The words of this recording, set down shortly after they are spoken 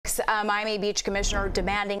Miami Beach commissioner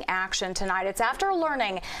demanding action tonight. It's after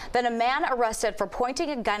learning that a man arrested for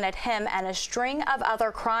pointing a gun at him and a string of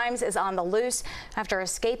other crimes is on the loose after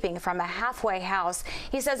escaping from a halfway house.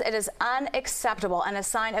 He says it is unacceptable and a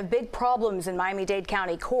sign of big problems in Miami-Dade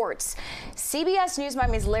County courts. CBS News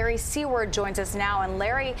Miami's Larry Seward joins us now. And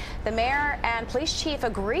Larry, the mayor and police chief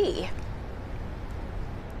agree.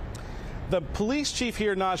 The police chief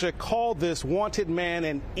here, Naja, called this wanted man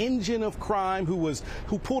an engine of crime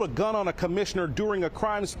who pulled a gun on a commissioner during a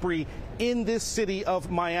crime spree in this city of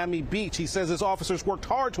Miami Beach. He says his officers worked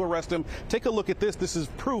hard to arrest him. Take a look at this. This is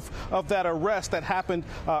proof of that arrest that happened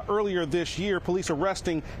earlier this year. Police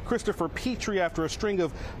arresting Christopher Petrie after a string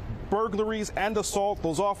of burglaries and assault.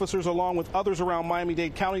 Those officers, along with others around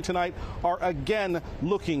Miami-Dade County tonight, are again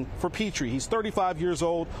looking for Petrie. He's 35 years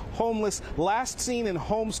old, homeless, last seen in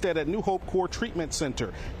Homestead at New Hope Core Treatment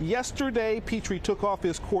Center. Yesterday, Petrie took off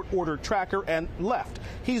his court-ordered tracker and left.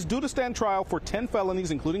 He's due to stand trial for 10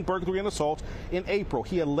 felonies, including burglary and assault, in April.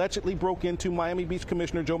 He allegedly broke into Miami Beach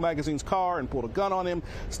Commissioner Joe Magazine's car and pulled a gun on him.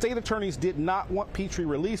 State attorneys did not want Petrie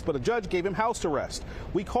released, but a judge gave him house arrest.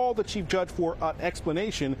 We called the chief judge for an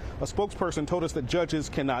explanation. A spokesperson told us that judges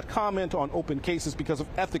cannot comment on open cases because of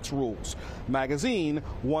ethics rules. Magazine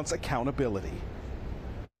wants accountability.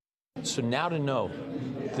 So now to know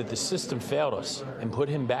that the system failed us and put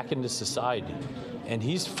him back into society, and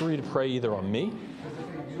he's free to prey either on me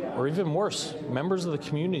or even worse, members of the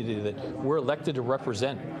community that we're elected to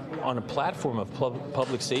represent on a platform of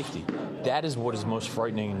public safety, that is what is most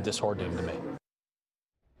frightening and disheartening to me.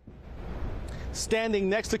 Standing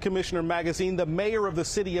next to Commissioner Magazine, the mayor of the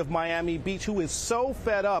city of Miami Beach, who is so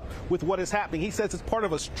fed up with what is happening. He says it's part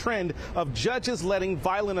of a trend of judges letting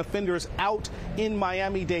violent offenders out in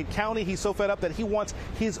Miami-Dade County. He's so fed up that he wants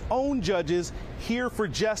his own judges here for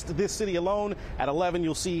just this city alone. At 11,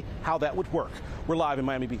 you'll see how that would work. We're live in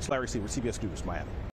Miami Beach. Larry Seward, CBS News, Miami.